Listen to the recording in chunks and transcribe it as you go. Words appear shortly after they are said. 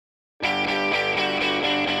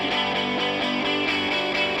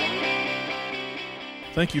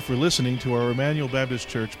Thank you for listening to our Emmanuel Baptist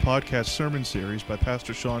Church podcast sermon series by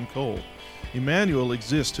Pastor Sean Cole. Emmanuel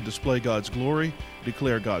exists to display God's glory,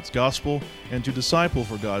 declare God's gospel, and to disciple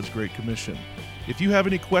for God's Great Commission. If you have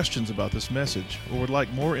any questions about this message or would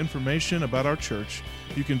like more information about our church,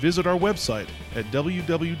 you can visit our website at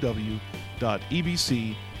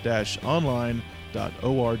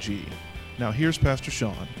www.ebc-online.org. Now here's Pastor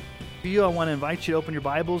Sean. I want to invite you to open your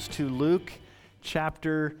Bibles to Luke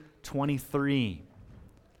chapter 23.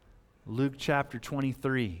 Luke chapter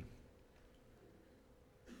 23.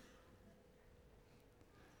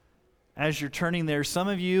 As you're turning there, some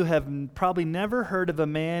of you have probably never heard of a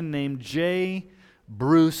man named J.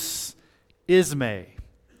 Bruce Ismay.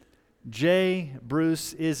 J.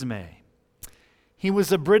 Bruce Ismay. He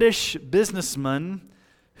was a British businessman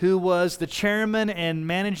who was the chairman and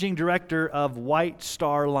managing director of White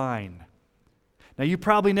Star Line. Now, you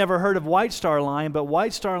probably never heard of White Star Line, but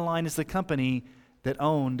White Star Line is the company that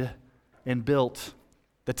owned and built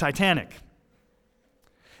the Titanic.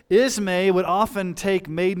 Ismay would often take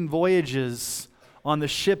maiden voyages on the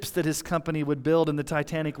ships that his company would build, and the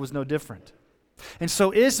Titanic was no different. And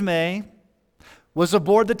so Ismay was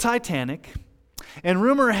aboard the Titanic, and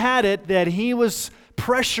rumor had it that he was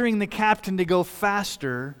pressuring the captain to go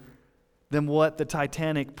faster than what the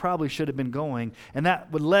Titanic probably should have been going, and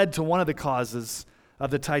that would lead to one of the causes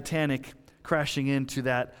of the Titanic crashing into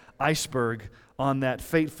that iceberg on that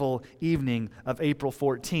fateful evening of April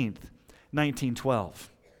 14th, 1912.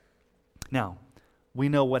 Now, we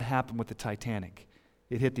know what happened with the Titanic.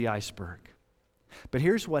 It hit the iceberg. But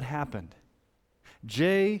here's what happened.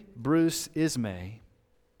 J. Bruce Ismay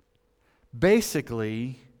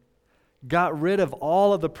basically got rid of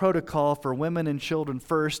all of the protocol for women and children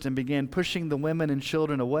first and began pushing the women and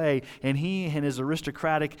children away, and he and his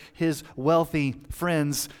wealthy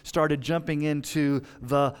friends started jumping into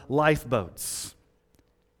the lifeboats.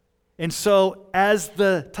 And so as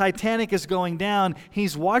the Titanic is going down,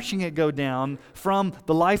 he's watching it go down from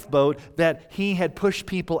the lifeboat that he had pushed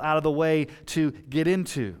people out of the way to get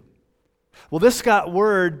into. Well, this got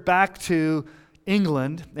word back to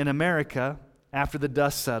England and America after the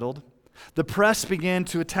dust settled. The press began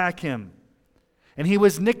to attack him, and he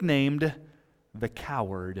was nicknamed the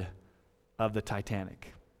coward of the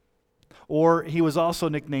Titanic. Or he was also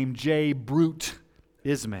nicknamed J. Brute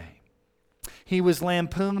Ismay. He was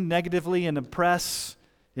lampooned negatively in the press,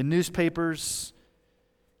 in newspapers.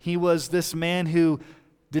 He was this man who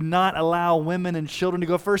did not allow women and children to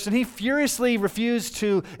go first, and he furiously refused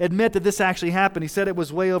to admit that this actually happened. He said it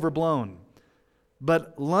was way overblown.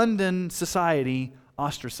 But London society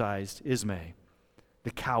ostracized Ismay,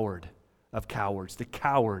 the coward of cowards, the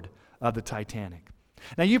coward of the Titanic.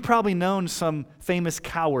 Now, you've probably known some famous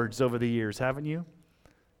cowards over the years, haven't you?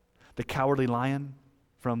 The Cowardly Lion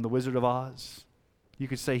from The Wizard of Oz. You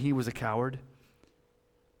could say he was a coward.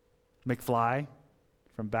 McFly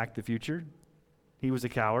from Back to the Future. He was a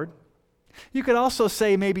coward. You could also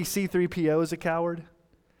say maybe C-3PO is a coward.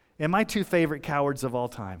 And my two favorite cowards of all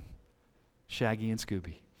time, Shaggy and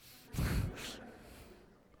Scooby.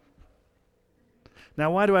 Now,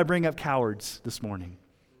 why do I bring up cowards this morning?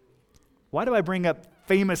 Why do I bring up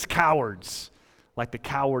famous cowards like the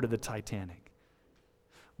coward of the Titanic?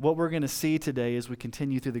 What we're going to see today as we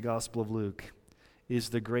continue through the Gospel of Luke is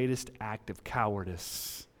the greatest act of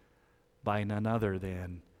cowardice by none other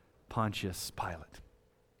than Pontius Pilate.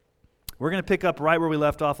 We're going to pick up right where we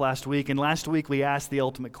left off last week, and last week we asked the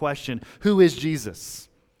ultimate question, who is Jesus?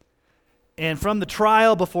 And from the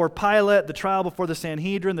trial before Pilate, the trial before the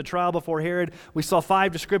Sanhedrin, the trial before Herod, we saw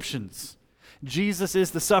 5 descriptions. Jesus is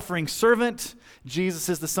the suffering servant. Jesus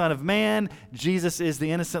is the Son of Man. Jesus is the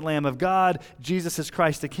innocent Lamb of God. Jesus is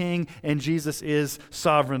Christ the King. And Jesus is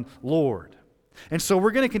Sovereign Lord. And so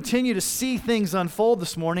we're going to continue to see things unfold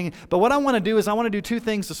this morning. But what I want to do is I want to do 2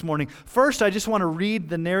 things this morning. First, I just want to read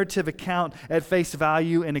the narrative account at face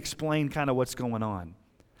value and explain kind of what's going on.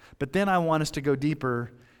 But then I want us to go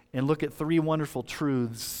deeper and look at 3 wonderful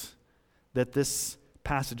truths that this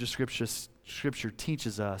passage of Scripture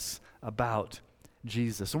teaches us about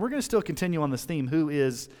Jesus. And we're going to still continue on this theme, who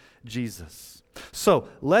is Jesus? So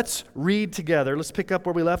let's read together. Let's pick up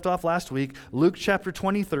where we left off last week, Luke chapter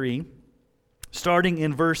 23, starting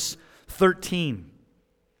in verse 13.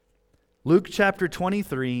 Luke chapter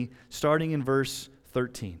 23, starting in verse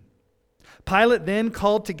 13. Pilate then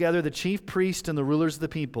called together the chief priests and the rulers of the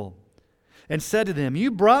people, and said to them,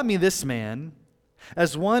 "You brought me this man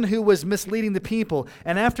as one who was misleading the people,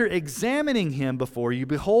 and after examining him before you,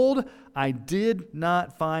 behold, I did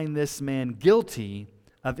not find this man guilty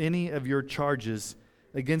of any of your charges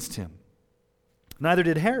against him. Neither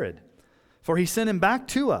did Herod, for he sent him back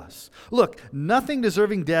to us. Look, nothing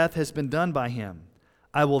deserving death has been done by him.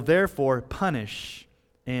 I will therefore punish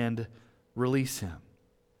and release him."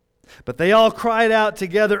 But they all cried out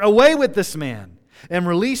together, "Away with this man, and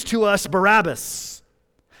release to us Barabbas,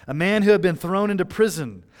 a man who had been thrown into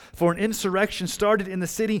prison for an insurrection started in the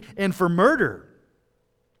city and for murder."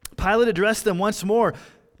 Pilate addressed them once more,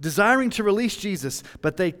 desiring to release Jesus,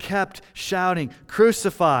 but they kept shouting,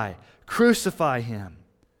 "Crucify, crucify him."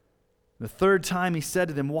 The third time he said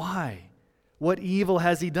to them, "Why? What evil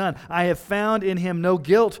has he done? I have found in him no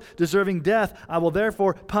guilt deserving death. I will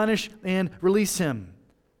therefore punish and release him."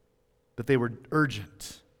 But they were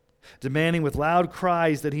urgent, demanding with loud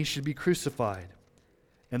cries that he should be crucified,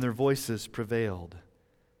 and their voices prevailed.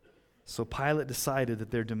 So Pilate decided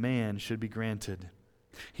that their demand should be granted.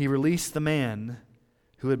 He released the man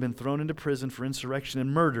who had been thrown into prison for insurrection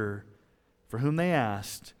and murder, for whom they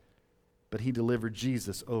asked, but he delivered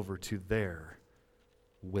Jesus over to their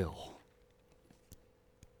will.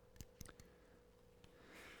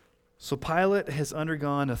 So Pilate has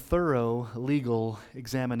undergone a thorough legal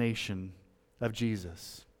examination of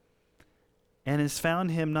Jesus and has found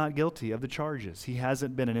him not guilty of the charges. He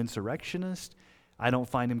hasn't been an insurrectionist. I don't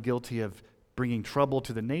find him guilty of bringing trouble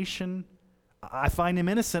to the nation. I find him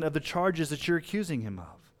innocent of the charges that you're accusing him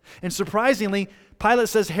of. And surprisingly, Pilate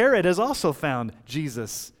says Herod has also found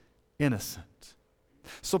Jesus innocent.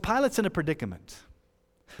 So Pilate's in a predicament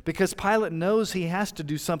because Pilate knows he has to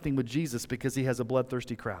do something with Jesus because he has a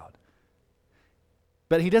bloodthirsty crowd.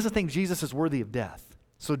 But he doesn't think Jesus is worthy of death.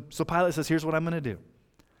 So Pilate says, here's what I'm going to do.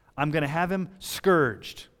 I'm going to have him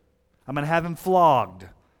scourged. I'm going to have him flogged.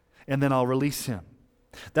 And then I'll release him.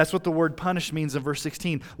 That's what the word punish means in verse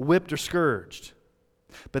 16, whipped or scourged.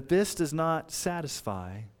 But this does not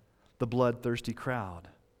satisfy the bloodthirsty crowd.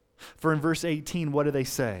 For in verse 18, what do they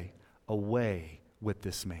say? Away with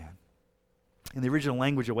this man. In the original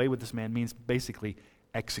language, away with this man means basically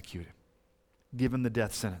execute him. Give him the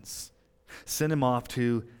death sentence. Send him off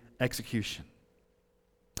to execution.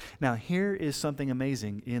 Now, here is something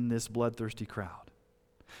amazing in this bloodthirsty crowd.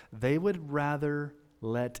 They would rather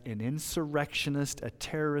let an insurrectionist, a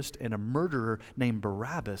terrorist, and a murderer named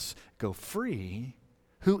Barabbas go free,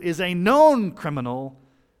 who is a known criminal,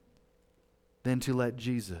 than to let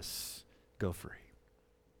Jesus go free.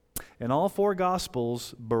 In all four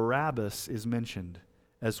Gospels, Barabbas is mentioned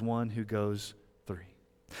as one who goes free.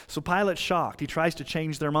 So Pilate's shocked. He tries to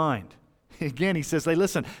change their mind. Again, he says, hey,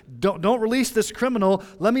 listen, don't release this criminal.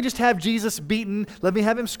 Let me just have Jesus beaten. Let me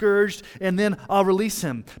have him scourged, and then I'll release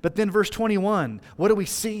him. But then verse 21, what do we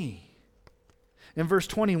see? In verse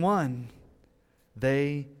 21,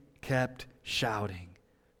 they kept shouting,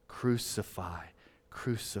 crucify,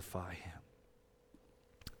 crucify him.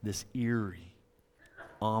 This eerie,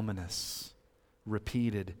 ominous,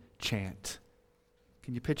 repeated chant.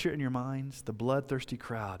 Can you picture it in your minds? The bloodthirsty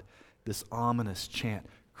crowd, this ominous chant,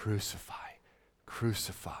 crucify,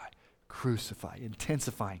 crucify, crucify,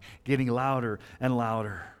 intensifying, getting louder and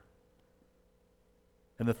louder.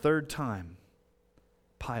 And the third time,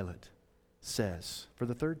 Pilate says, for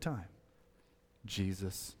the third time,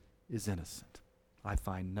 Jesus is innocent. I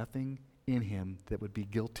find nothing in him that would be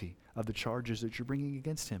guilty of the charges that you're bringing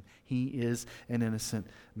against him. He is an innocent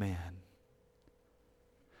man.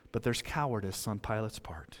 But there's cowardice on Pilate's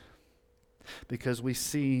part, because we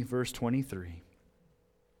see verse 23.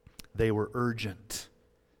 They were urgent.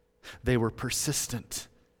 They were persistent.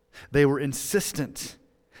 They were insistent,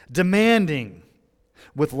 demanding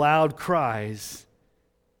with loud cries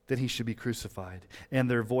that he should be crucified. And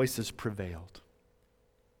their voices prevailed.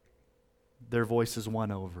 Their voices won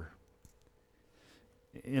over.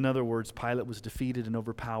 In other words, Pilate was defeated and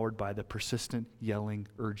overpowered by the persistent yelling,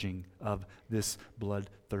 urging of this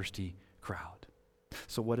bloodthirsty crowd.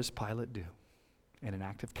 So what does Pilate do? In an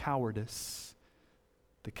act of cowardice,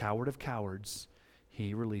 the coward of cowards,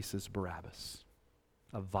 he releases Barabbas,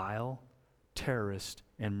 a vile terrorist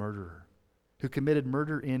and murderer who committed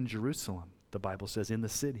murder in Jerusalem, the Bible says, in the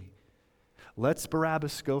city. Lets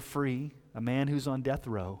Barabbas go free, a man who's on death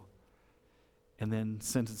row, and then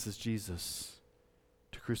sentences Jesus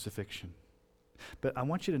to crucifixion. But I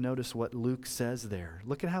want you to notice what Luke says there.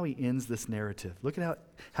 Look at how he ends this narrative. Look at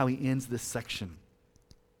how he ends this section.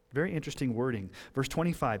 Very interesting wording. Verse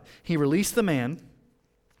 25, he released the man,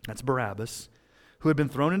 that's Barabbas, who had been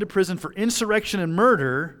thrown into prison for insurrection and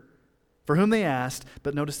murder, for whom they asked,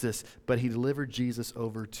 but notice this, but he delivered Jesus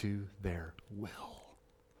over to their will.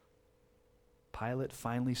 Pilate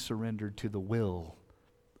finally surrendered to the will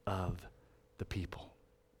of the people.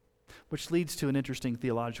 Which leads to an interesting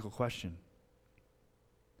theological question.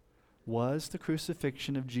 Was the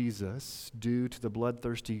crucifixion of Jesus due to the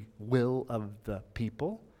bloodthirsty will of the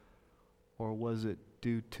people, or was it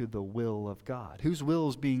due to the will of God? Whose will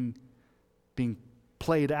is being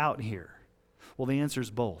played out here? Well, the answer is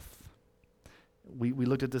both. We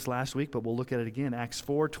looked at this last week, but we'll look at it again. Acts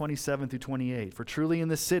 4:27 through 28. For truly in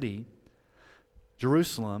the city,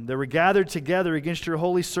 Jerusalem, they were gathered together against your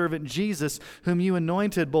holy servant Jesus, whom you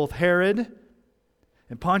anointed, both Herod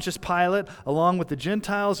and Pontius Pilate, along with the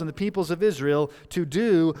Gentiles and the peoples of Israel, to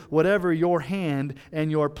do whatever your hand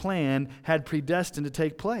and your plan had predestined to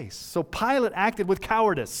take place. So Pilate acted with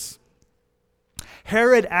cowardice.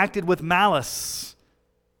 Herod acted with malice.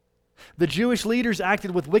 The Jewish leaders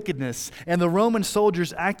acted with wickedness, and the Roman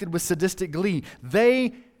soldiers acted with sadistic glee.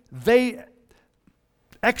 They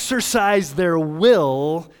exercised their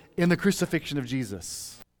will in the crucifixion of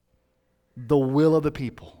Jesus. The will of the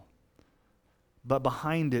people. But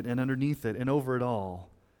behind it and underneath it and over it all,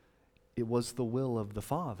 it was the will of the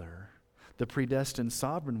Father, the predestined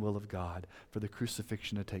sovereign will of God for the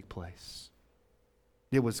crucifixion to take place.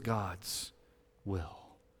 It was God's will.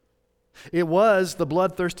 It was the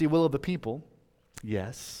bloodthirsty will of the people,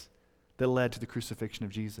 yes, that led to the crucifixion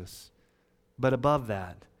of Jesus. But above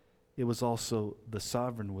that, it was also the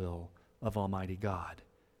sovereign will of Almighty God,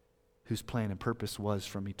 whose plan and purpose was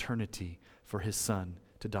from eternity for His Son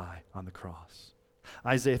to die on the cross.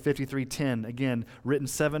 Isaiah 53:10, again, written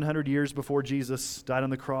 700 years before Jesus died on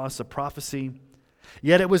the cross, a prophecy.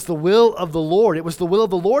 Yet it was the will of the Lord. It was the will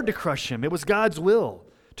of the Lord to crush Him. It was God's will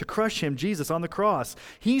to crush Him, Jesus, on the cross.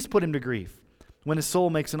 He's put Him to grief when His soul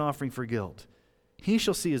makes an offering for guilt. He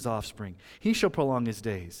shall see His offspring. He shall prolong His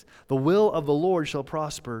days. The will of the Lord shall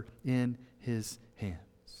prosper in His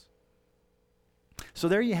hands. So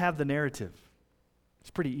there you have the narrative.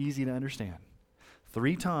 It's pretty easy to understand.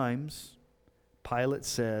 3 times, Pilate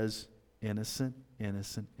says, innocent,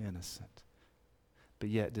 innocent, innocent. But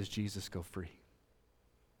yet, does Jesus go free?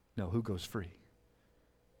 No, who goes free?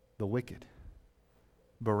 The wicked.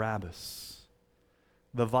 Barabbas.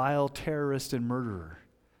 The vile terrorist and murderer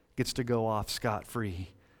gets to go off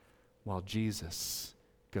scot-free while Jesus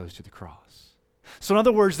goes to the cross. So in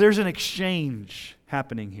other words, there's an exchange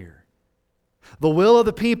happening here. The will of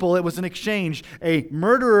the people, it was an exchange. A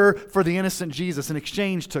murderer for the innocent Jesus. An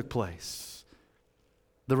exchange took place.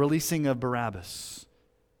 The releasing of Barabbas,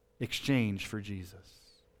 exchange for Jesus.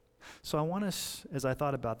 So I want us, as I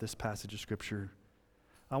thought about this passage of Scripture,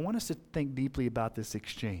 I want us to think deeply about this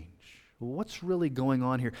exchange. What's really going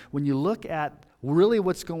on here? When you look at really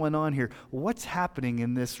what's going on here, what's happening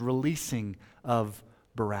in this releasing of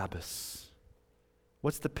Barabbas?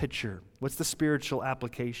 What's the picture? What's the spiritual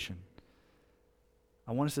application?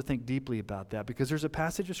 I want us to think deeply about that because there's a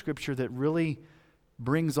passage of Scripture that really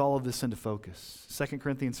brings all of this into focus. 2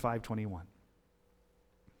 Corinthians 5:21.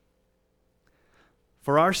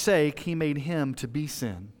 For our sake He made Him to be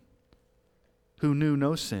sin, who knew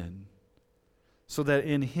no sin, so that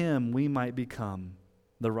in Him we might become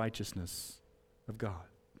the righteousness of God.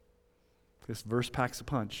 This verse packs a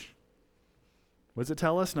punch. What does it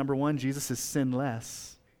tell us? Number 1, Jesus is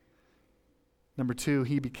sinless. Number 2,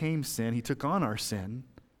 He became sin. He took on our sin,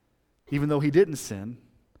 even though He didn't sin,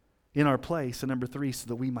 in our place. And number 3, so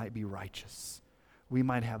that we might be righteous. We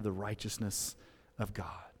might have the righteousness of God.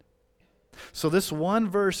 So this one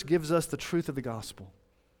verse gives us the truth of the gospel.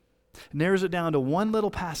 It narrows it down to one little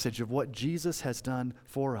passage of what Jesus has done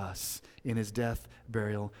for us in His death,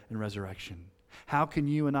 burial, and resurrection. How can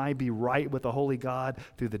you and I be right with the holy God?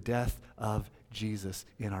 Through the death of Jesus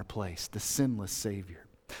in our place, the sinless Savior.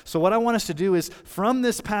 So what I want us to do is, from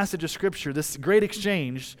this passage of Scripture, this great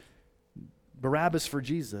exchange, Barabbas for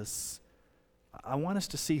Jesus, I want us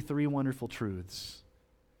to see 3 wonderful truths.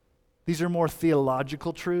 These are more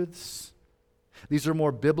theological truths. These are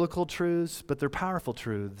more biblical truths, but they're powerful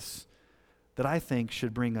truths that I think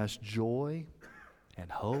should bring us joy and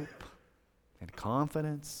hope and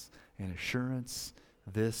confidence and assurance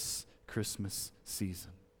this Christmas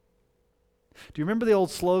season. Do you remember the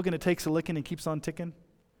old slogan, it takes a licking and keeps on ticking?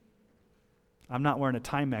 I'm not wearing a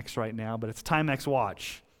Timex right now, but it's a Timex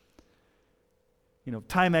watch. You know,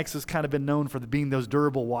 Timex has kind of been known for being those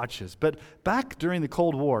durable watches. But back during the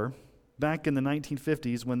Cold War, back in the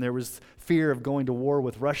 1950s, when there was fear of going to war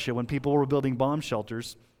with Russia, when people were building bomb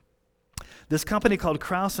shelters, this company called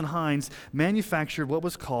Krauss and Heinz manufactured what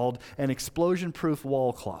was called an explosion-proof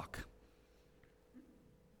wall clock.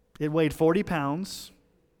 It weighed 40 pounds.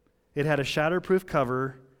 It had a shatterproof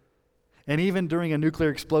cover. And even during a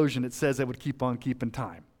nuclear explosion, it says it would keep on keeping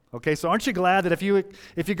time. Okay, so aren't you glad that if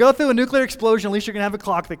you go through a nuclear explosion, at least you're going to have a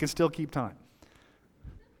clock that can still keep time?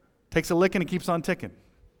 Takes a licking and keeps on ticking.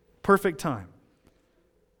 Perfect time.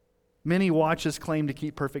 Many watches claim to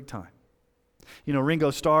keep perfect time. Ringo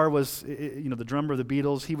Starr was, the drummer of the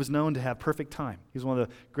Beatles. He was known to have perfect time. He was one of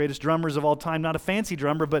the greatest drummers of all time. Not a fancy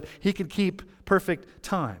drummer, but he could keep perfect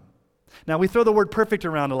time. Now, we throw the word perfect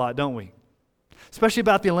around a lot, don't we? Especially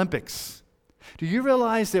about the Olympics. Do you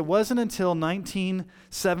realize it wasn't until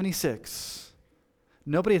 1976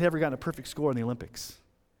 nobody had ever gotten a perfect score in the Olympics?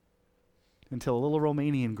 Until a little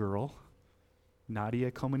Romanian girl,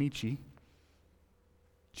 Nadia Comaneci,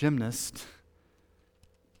 gymnast,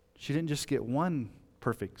 she didn't just get one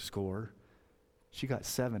perfect score, she got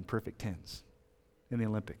 7 perfect tens in the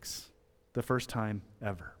Olympics, the first time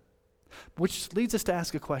ever. Which leads us to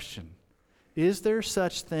ask a question. Is there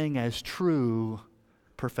such thing as true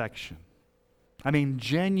perfection? I mean,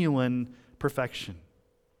 genuine perfection.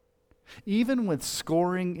 Even with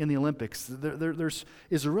scoring in the Olympics,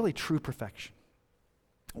 is there really true perfection?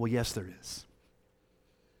 Well, yes, there is.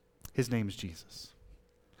 His name is Jesus.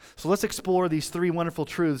 So let's explore these 3 wonderful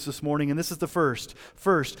truths this morning, and this is the first.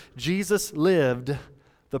 First, Jesus lived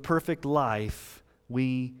the perfect life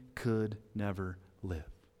we could never live.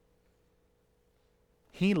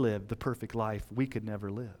 He lived the perfect life we could never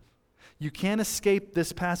live. You can't escape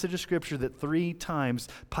this passage of Scripture that 3 times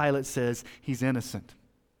Pilate says he's innocent.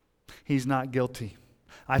 He's not guilty.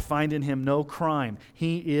 I find in him no crime.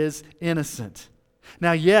 He is innocent.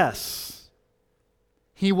 Now, yes,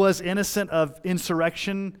 he was innocent of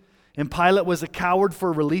insurrection, and Pilate was a coward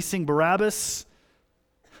for releasing Barabbas.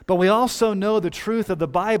 But we also know the truth of the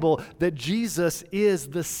Bible that Jesus is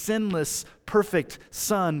the sinless, perfect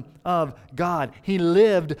Son of God. He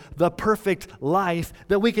lived the perfect life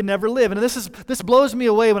that we could never live. And this blows me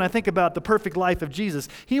away when I think about the perfect life of Jesus.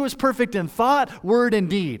 He was perfect in thought, word, and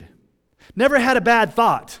deed. Never had a bad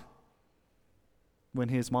thought. When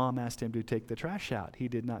his mom asked him to take the trash out, he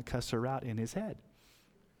did not cuss her out in his head.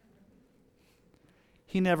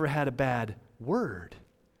 He never had a bad word.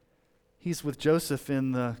 He's with Joseph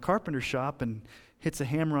in the carpenter shop and hits a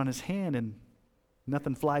hammer on his hand and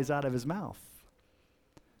nothing flies out of his mouth.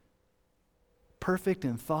 Perfect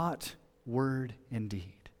in thought, word, and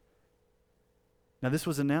deed. Now, this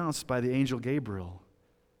was announced by the angel Gabriel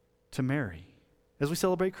to Mary as we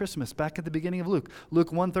celebrate Christmas, back at the beginning of Luke.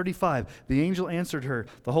 Luke 1:35, the angel answered her,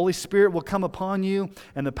 "The Holy Spirit will come upon you,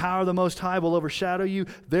 and the power of the Most High will overshadow you.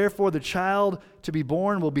 Therefore, the child to be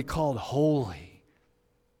born will be called Holy,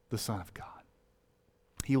 the Son of God."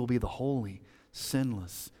 He will be the holy,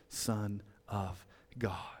 sinless Son of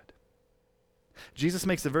God. Jesus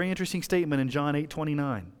makes a very interesting statement in John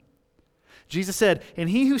 8:29. Jesus said,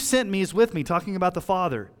 "And he who sent me is with me," talking about the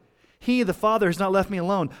Father. "He, the Father, has not left me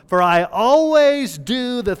alone, for I always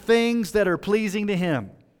do the things that are pleasing to him."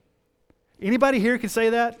 Anybody here can say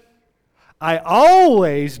that? I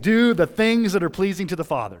always do the things that are pleasing to the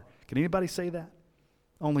Father. Can anybody say that?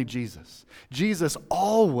 Only Jesus. Jesus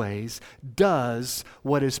always does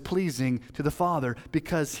what is pleasing to the Father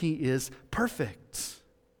because he is perfect.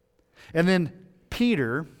 And then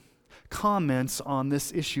Peter comments on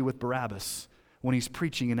this issue with Barabbas when he's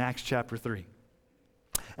preaching in Acts chapter 3.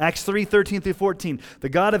 Acts 3:13-14, "The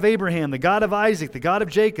God of Abraham, the God of Isaac, the God of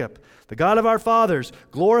Jacob, the God of our fathers,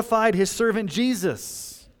 glorified his servant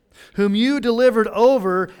Jesus, whom you delivered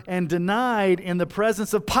over and denied in the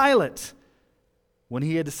presence of Pilate when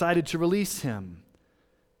he had decided to release him.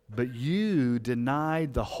 But you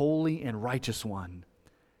denied the holy and righteous one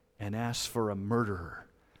and asked for a murderer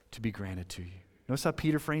to be granted to you." Notice how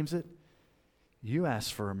Peter frames it? You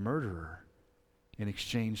asked for a murderer in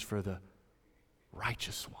exchange for the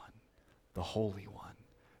righteous one, the holy one,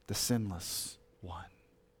 the sinless one.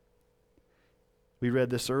 We read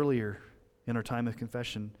this earlier in our time of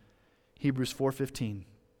confession, Hebrews 4:15.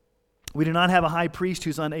 "We do not have a high priest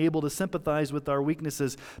who's unable to sympathize with our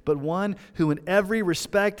weaknesses, but one who in every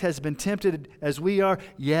respect has been tempted as we are,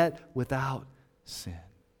 yet without sin."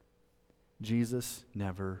 Jesus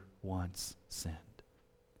never once sinned.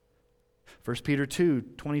 1 Peter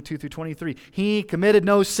 2:22-23, "He committed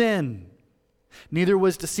no sin. Neither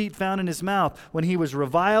was deceit found in his mouth. When he was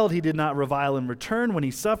reviled, he did not revile in return. When he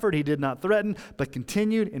suffered, he did not threaten, but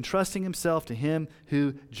continued entrusting himself to him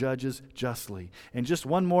who judges justly." And just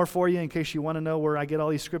one more for you in case you want to know where I get all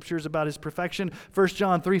these scriptures about his perfection. 1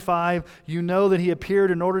 John 3:5, "You know that he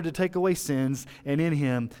appeared in order to take away sins, and in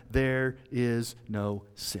him there is no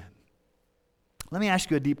sin." Let me ask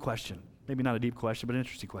you a deep question. Maybe not a deep question, but an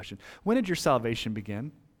interesting question. When did your salvation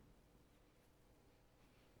begin?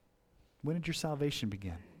 When did your salvation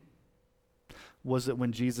begin? Was it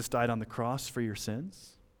when Jesus died on the cross for your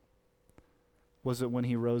sins? Was it when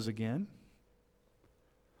he rose again?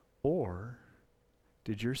 Or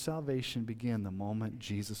did your salvation begin the moment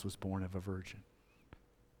Jesus was born of a virgin?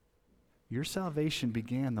 Your salvation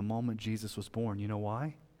began the moment Jesus was born. You know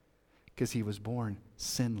why? Because he was born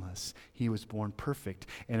sinless. He was born perfect.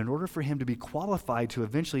 And in order for him to be qualified to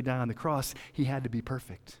eventually die on the cross, he had to be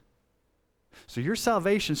perfect. So your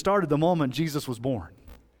salvation started the moment Jesus was born.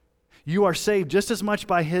 You are saved just as much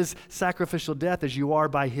by his sacrificial death as you are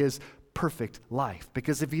by his perfect life.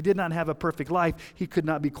 Because if he did not have a perfect life, he could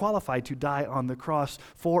not be qualified to die on the cross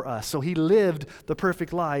for us. So he lived the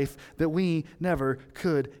perfect life that we never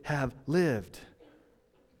could have lived.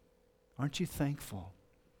 Aren't you thankful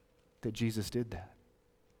that Jesus did that?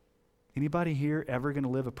 Anybody here ever going to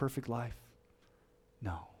live a perfect life?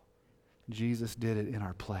 No. Jesus did it in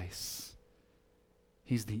our place.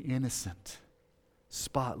 He's the innocent,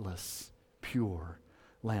 spotless, pure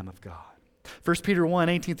Lamb of God. 1 Peter 1,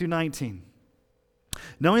 18 through 19.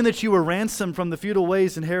 Knowing that you were ransomed from the futile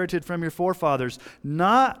ways inherited from your forefathers,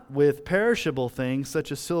 not with perishable things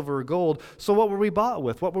such as silver or gold. So what were we bought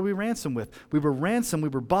with? What were we ransomed with? We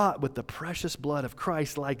were bought with the precious blood of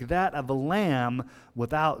Christ, like that of a lamb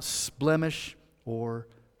without blemish or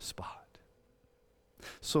spot.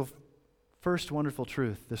 So first wonderful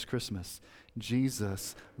truth this Christmas,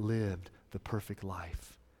 Jesus lived the perfect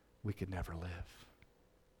life we could never live.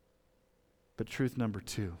 But truth number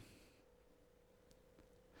 2,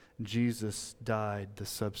 Jesus died the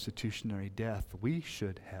substitutionary death we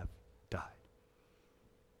should have died.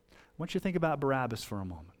 I want you to think about Barabbas for a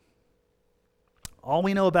moment. All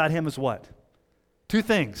we know about him is what? 2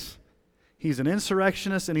 things. He's an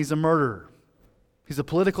insurrectionist and he's a murderer. He's a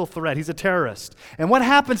political threat. He's a terrorist. And what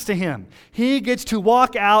happens to him? He gets to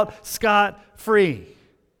walk out scot-free.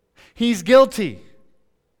 He's guilty.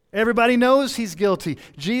 Everybody knows he's guilty.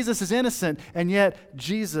 Jesus is innocent, and yet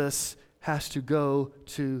Jesus has to go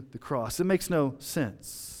to the cross. It makes no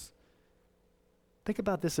sense. Think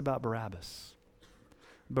about this about Barabbas.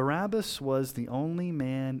 Barabbas was the only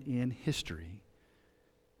man in history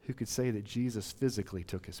who could say that Jesus physically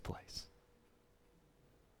took his place.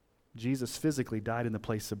 Jesus physically died in the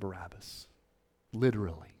place of Barabbas,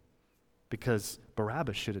 literally, because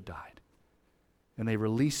Barabbas should have died. And they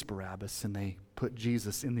released Barabbas and they put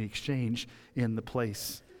Jesus in the exchange in the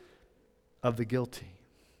place of the guilty.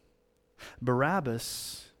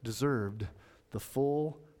 Barabbas deserved the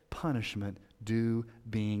full punishment due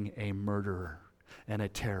being a murderer and a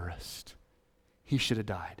terrorist. He should have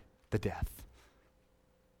died the death.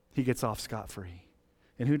 He gets off scot-free.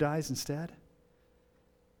 And who dies instead?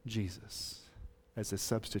 Jesus as a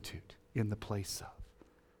substitute in the place of.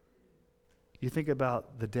 You think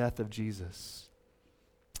about the death of Jesus.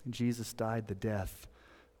 Jesus died the death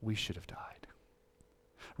we should have died.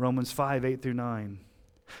 Romans 5, 8 through 9.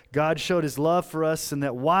 God showed his love for us in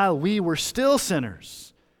that while we were still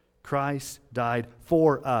sinners, Christ died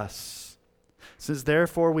for us. Since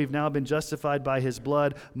therefore we've now been justified by his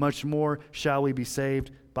blood, much more shall we be saved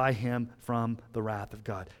by him from the wrath of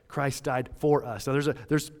God. Christ died for us. Now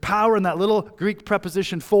there's power in that little Greek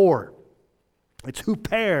preposition for. It's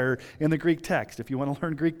huper in the Greek text, if you want to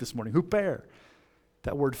learn Greek this morning. Huper.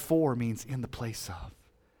 That word for means in the place of,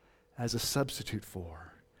 as a substitute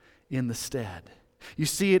for, in the stead. You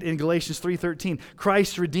see it in Galatians 3:13.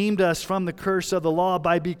 Christ redeemed us from the curse of the law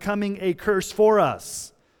by becoming a curse for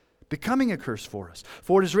us. Becoming a curse for us.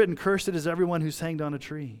 For it is written, cursed is everyone who's hanged on a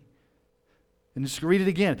tree. And just read it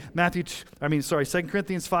again. 2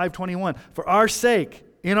 Corinthians 5:21. For our sake,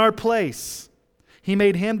 in our place, he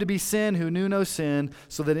made him to be sin who knew no sin,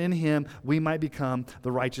 so that in him we might become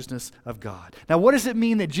the righteousness of God. Now, what does it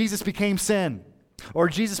mean that Jesus became sin? Or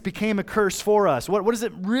Jesus became a curse for us? What does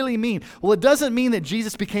it really mean? Well, it doesn't mean that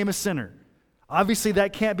Jesus became a sinner. Obviously,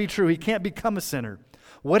 that can't be true. He can't become a sinner.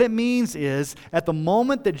 What it means is, at the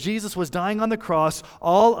moment that Jesus was dying on the cross,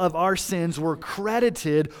 all of our sins were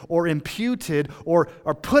credited or imputed or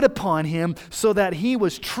put upon him so that he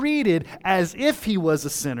was treated as if he was a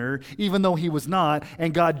sinner, even though he was not,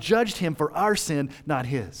 and God judged him for our sin, not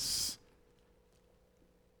his.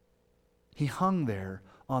 He hung there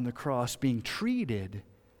on the cross being treated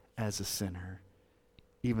as a sinner,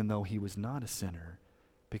 even though he was not a sinner,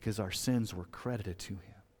 because our sins were credited to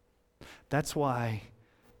him. That's why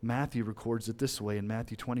Matthew records it this way in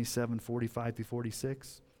Matthew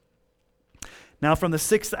 27:45-46. Now from the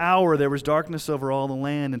 6th hour there was darkness over all the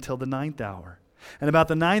land until the 9th hour. And about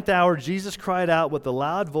the 9th hour Jesus cried out with a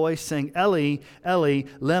loud voice, saying, Eli, Eli,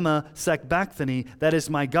 lema sabachthani, that is,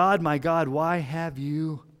 my God, why have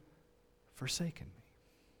you forsaken me?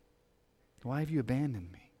 Why have you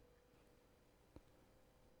abandoned me?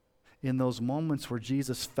 In those moments where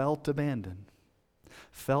Jesus felt abandoned,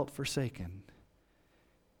 felt forsaken,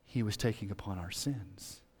 he was taking upon our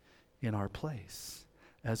sins in our place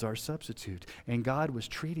as our substitute. And God was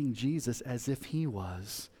treating Jesus as if he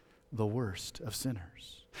was the worst of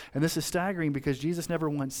sinners. And this is staggering because Jesus never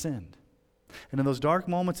once sinned. And in those dark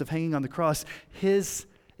moments of hanging on the cross, his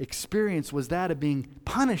experience was that of being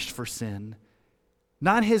punished for sin,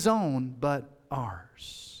 not his own, but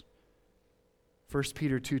ours. 1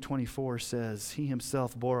 Peter 2:24 says, he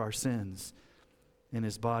himself bore our sins in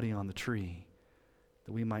his body on the tree,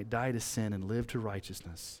 that we might die to sin and live to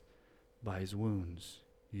righteousness. By his wounds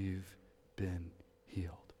you've been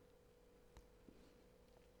healed.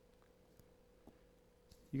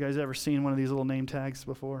 You guys ever seen one of these little name tags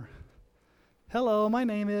before? Hello, my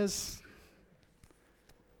name is...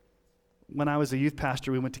 When I was a youth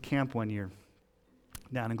pastor, we went to camp one year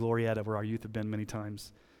down in Glorieta, where our youth have been many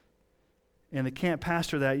times. And the camp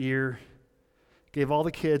pastor that year gave all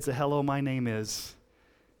the kids a hello, my name is,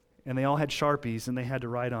 and they all had Sharpies, and they had to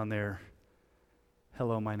write on there,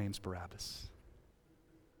 hello, my name's Barabbas.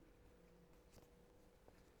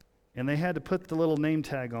 And they had to put the little name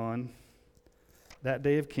tag on that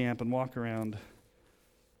day of camp and walk around,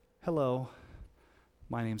 hello,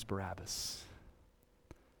 my name's Barabbas.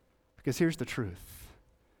 Because here's the truth.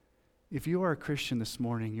 If you are a Christian this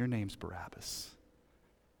morning, your name's Barabbas.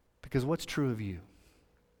 Because what's true of you?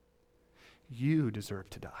 You deserve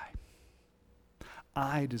to die.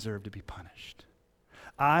 I deserve to be punished.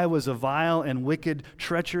 I was a vile and wicked,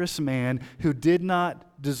 treacherous man who did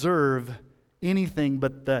not deserve anything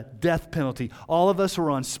but the death penalty. All of us were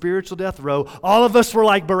on spiritual death row. All of us were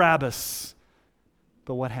like Barabbas.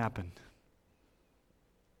 But what happened?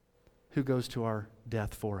 Who goes to our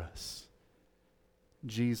death for us?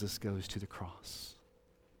 Jesus goes to the cross.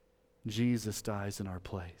 Jesus dies in our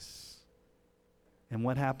place. And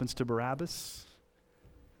what happens to Barabbas?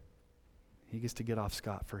 He gets to get off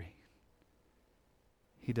scot-free.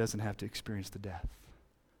 He doesn't have to experience the death.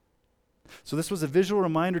 So this was a visual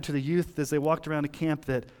reminder to the youth as they walked around a camp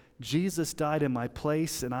that Jesus died in my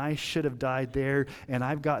place, and I should have died there, and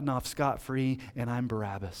I've gotten off scot-free, and I'm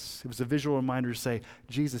Barabbas. It was a visual reminder to say,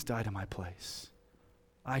 Jesus died in my place.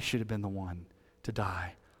 I should have been the one to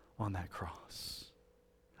die on that cross.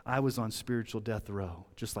 I was on spiritual death row,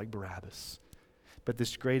 just like Barabbas. But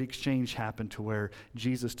this great exchange happened to where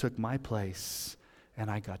Jesus took my place, and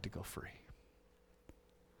I got to go free.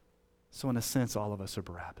 So in a sense, all of us are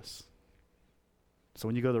Barabbas. So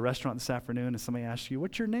when you go to the restaurant this afternoon and somebody asks you,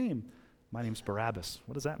 what's your name? My name's Barabbas.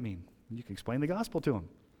 What does that mean? And you can explain the gospel to them.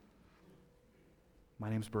 My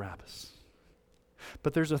name's Barabbas.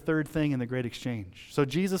 But there's a third thing in the great exchange. So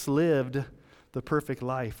Jesus lived the perfect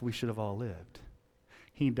life we should have all lived.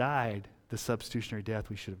 He died the substitutionary death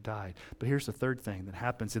we should have died. But here's the third thing that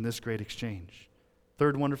happens in this great exchange.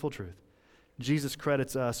 Third wonderful truth. Jesus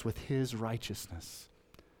credits us with his righteousness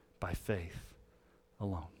by faith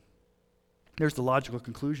alone. There's the logical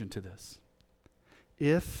conclusion to this.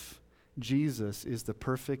 If Jesus is the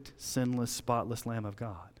perfect, sinless, spotless Lamb of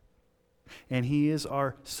God, and he is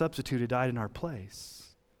our substitute who died in our place,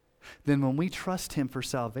 then when we trust him for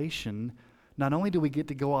salvation, not only do we get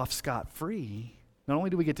to go off scot-free, not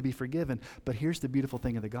only do we get to be forgiven, but here's the beautiful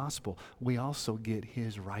thing of the gospel. We also get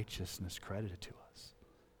his righteousness credited to us.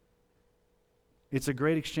 It's a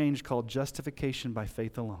great exchange called justification by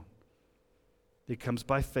faith alone. It comes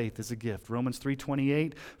by faith as a gift. Romans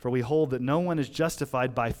 3:28, for we hold that no one is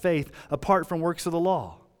justified by faith apart from works of the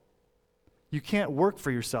law. You can't work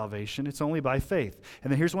for your salvation. It's only by faith.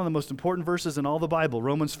 And then here's one of the most important verses in all the Bible,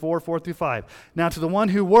 Romans 4:4-5. Now to the one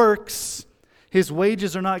who works, his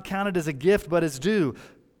wages are not counted as a gift but as due.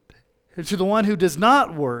 And to the one who does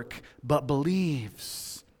not work but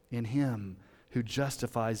believes in him who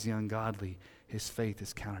justifies the ungodly, his faith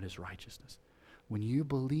is counted as righteousness. When you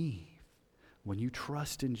believe, when you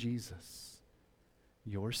trust in Jesus,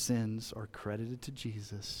 your sins are credited to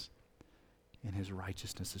Jesus and his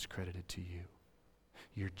righteousness is credited to you.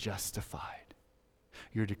 You're justified.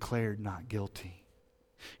 You're declared not guilty.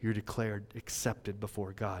 You're declared accepted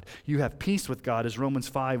before God. You have peace with God, as Romans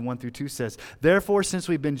 5:1-2 says. Therefore, since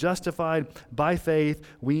we've been justified by faith,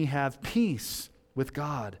 we have peace with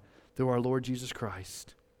God through our Lord Jesus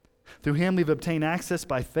Christ. Through him we've obtained access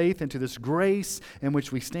by faith into this grace in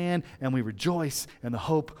which we stand, and we rejoice in the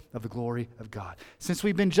hope of the glory of God. Since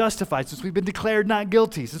we've been justified, since we've been declared not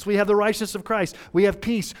guilty, since we have the righteousness of Christ, we have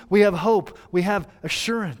peace, we have hope, we have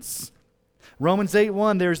assurance. Romans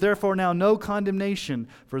 8:1, there is therefore now no condemnation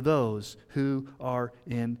for those who are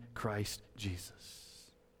in Christ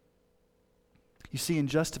Jesus. You see, in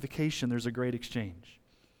justification, there's a great exchange.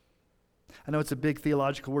 I know it's a big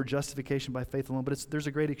theological word, justification by faith alone, but there's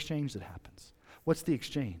a great exchange that happens. What's the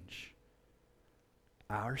exchange?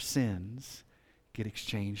 Our sins get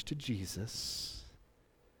exchanged to Jesus,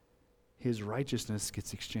 his righteousness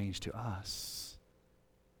gets exchanged to us.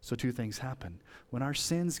 So two things happen. When our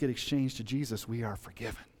sins get exchanged to Jesus, we are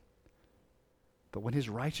forgiven. But when his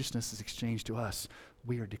righteousness is exchanged to us,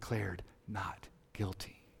 we are declared not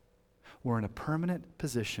guilty. We're in a permanent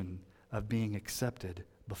position of being accepted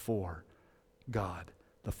before God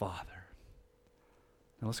the Father.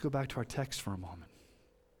 Now let's go back to our text for a moment.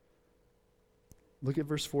 Look at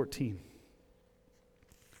verse 14.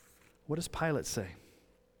 What does Pilate say?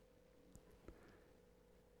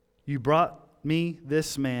 You brought me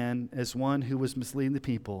this man as one who was misleading the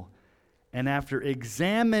people, and after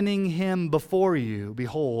examining him before you,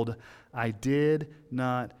 behold, I did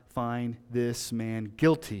not find this man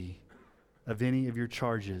guilty of any of your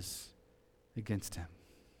charges against him.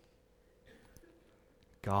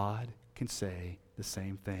 God can say the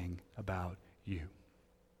same thing about you.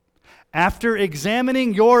 After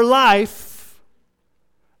examining your life,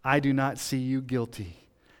 I do not see you guilty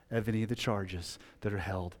of any of the charges that are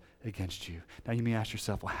held against you. Now you may ask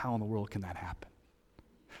yourself, well, how in the world can that happen?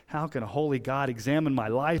 How can a holy God examine my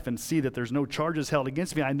life and see that there's no charges held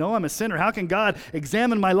against me? I know I'm a sinner. How can God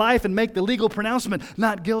examine my life and make the legal pronouncement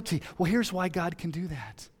not guilty? Well, here's why God can do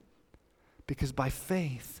that. Because by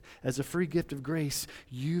faith, as a free gift of grace,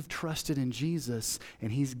 you've trusted in Jesus,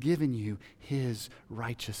 and he's given you his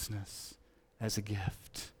righteousness as a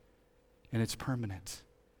gift. And it's permanent,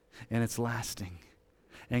 and it's lasting.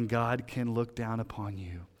 And God can look down upon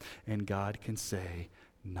you, and God can say,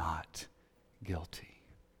 not guilty.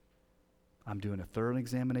 I'm doing a thorough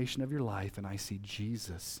examination of your life, and I see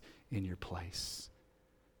Jesus in your place.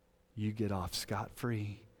 You get off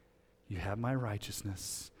scot-free. You have my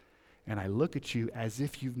righteousness. And I look at you as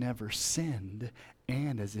if you've never sinned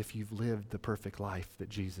and as if you've lived the perfect life that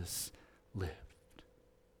Jesus lived.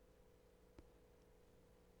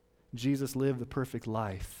 Jesus lived the perfect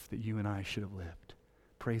life that you and I should have lived.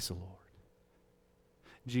 Praise the Lord.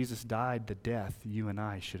 Jesus died the death you and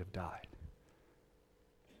I should have died.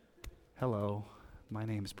 Hello, my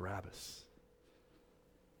name is Barabbas.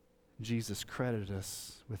 Jesus credited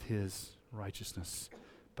us with his righteousness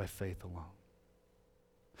by faith alone.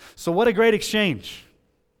 So what a great exchange.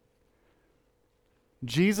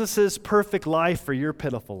 Jesus' perfect life for your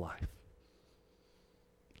pitiful life.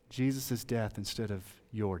 Jesus' death instead of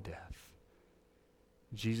your death.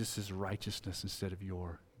 Jesus' righteousness instead of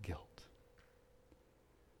your guilt.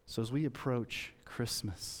 So as we approach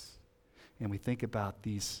Christmas and we think about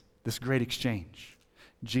this great exchange,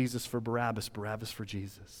 Jesus for Barabbas, Barabbas for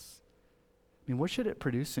Jesus, I mean, what should it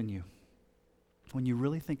produce in you when you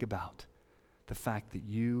really think about the fact that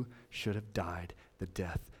you should have died the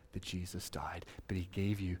death that Jesus died, but he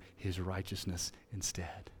gave you his righteousness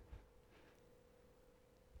instead?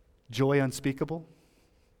 Joy unspeakable,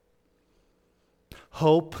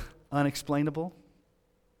 hope unexplainable,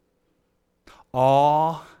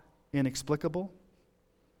 awe inexplicable,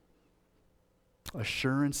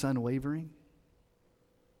 assurance unwavering,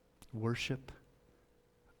 worship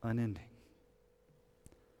unending.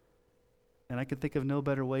 And I could think of no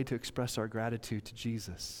better way to express our gratitude to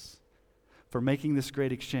Jesus for making this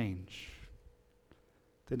great exchange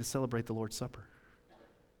than to celebrate the Lord's Supper.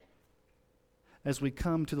 As we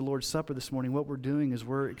come to the Lord's Supper this morning, what we're doing is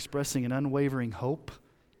we're expressing an unwavering hope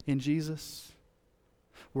in Jesus.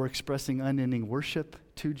 We're expressing unending worship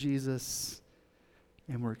to Jesus.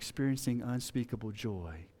 And we're experiencing unspeakable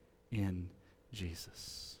joy in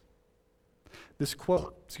Jesus. This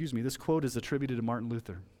quote is attributed to Martin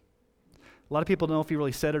Luther. A lot of people don't know if he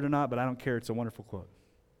really said it or not, but I don't care. It's a wonderful quote.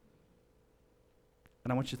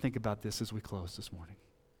 And I want you to think about this as we close this morning.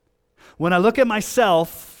 When I look at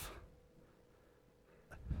myself,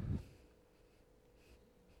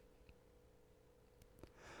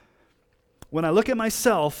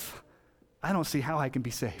 I don't see how I can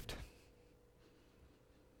be saved.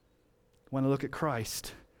 When I look at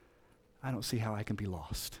Christ, I don't see how I can be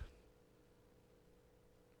lost.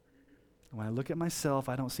 When I look at myself,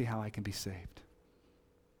 I don't see how I can be saved.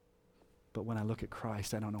 But when I look at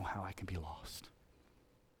Christ, I don't know how I can be lost.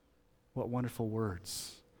 What wonderful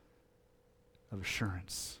words of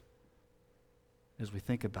assurance as we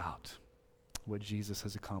think about what Jesus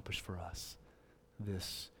has accomplished for us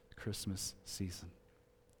this Christmas season.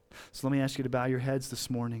 So let me ask you to bow your heads this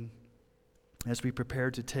morning as we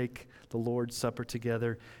prepare to take the Lord's Supper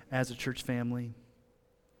together as a church family.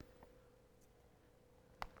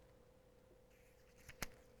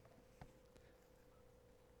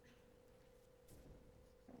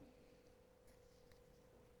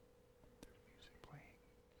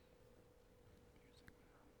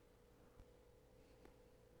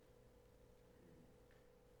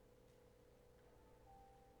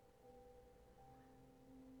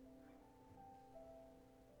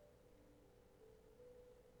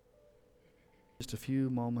 just a few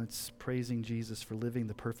moments praising Jesus for living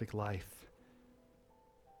the perfect life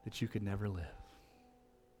that you could never live.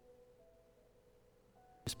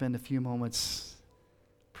 Spend a few moments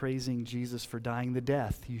praising Jesus for dying the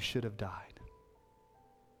death you should have died.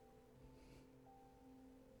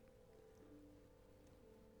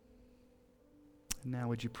 And now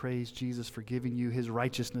would you praise Jesus for giving you his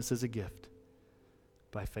righteousness as a gift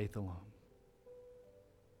by faith alone.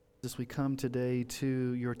 As we come today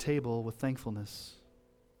to your table with thankfulness,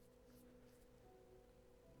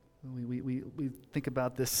 we think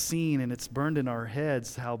about this scene, and it's burned in our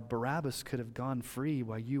heads how Barabbas could have gone free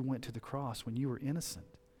while you went to the cross when you were innocent.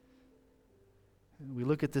 And we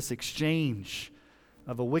look at this exchange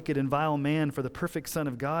of a wicked and vile man for the perfect Son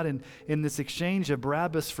of God, and in this exchange of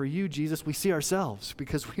Barabbas for you, Jesus, we see ourselves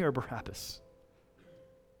because we are Barabbas.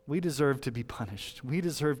 We deserve to be punished. We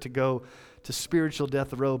deserve to go to spiritual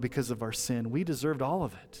death row because of our sin. We deserved all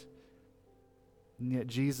of it. And yet,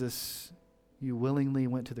 Jesus, you willingly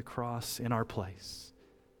went to the cross in our place.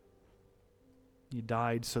 You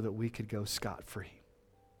died so that we could go scot-free.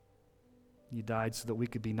 You died so that we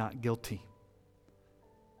could be not guilty.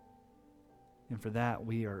 And for that,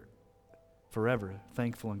 we are forever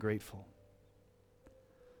thankful and grateful.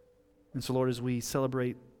 And so, Lord, as we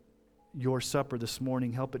celebrate your supper this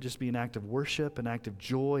morning, help it just be an act of worship, an act of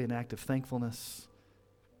joy, an act of thankfulness,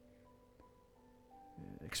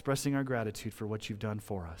 expressing our gratitude for what you've done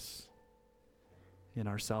for us in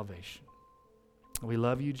our salvation. We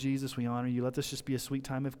love you, Jesus. We honor you. Let this just be a sweet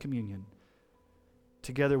time of communion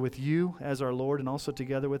together with you as our Lord, and also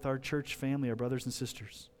together with our church family, our brothers and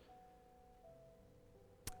sisters.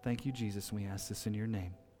 Thank you, Jesus, and we ask this in your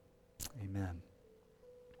name. Amen.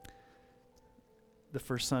 The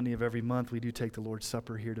first Sunday of every month, we do take the Lord's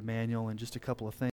Supper here at Emmanuel, and just a couple of things.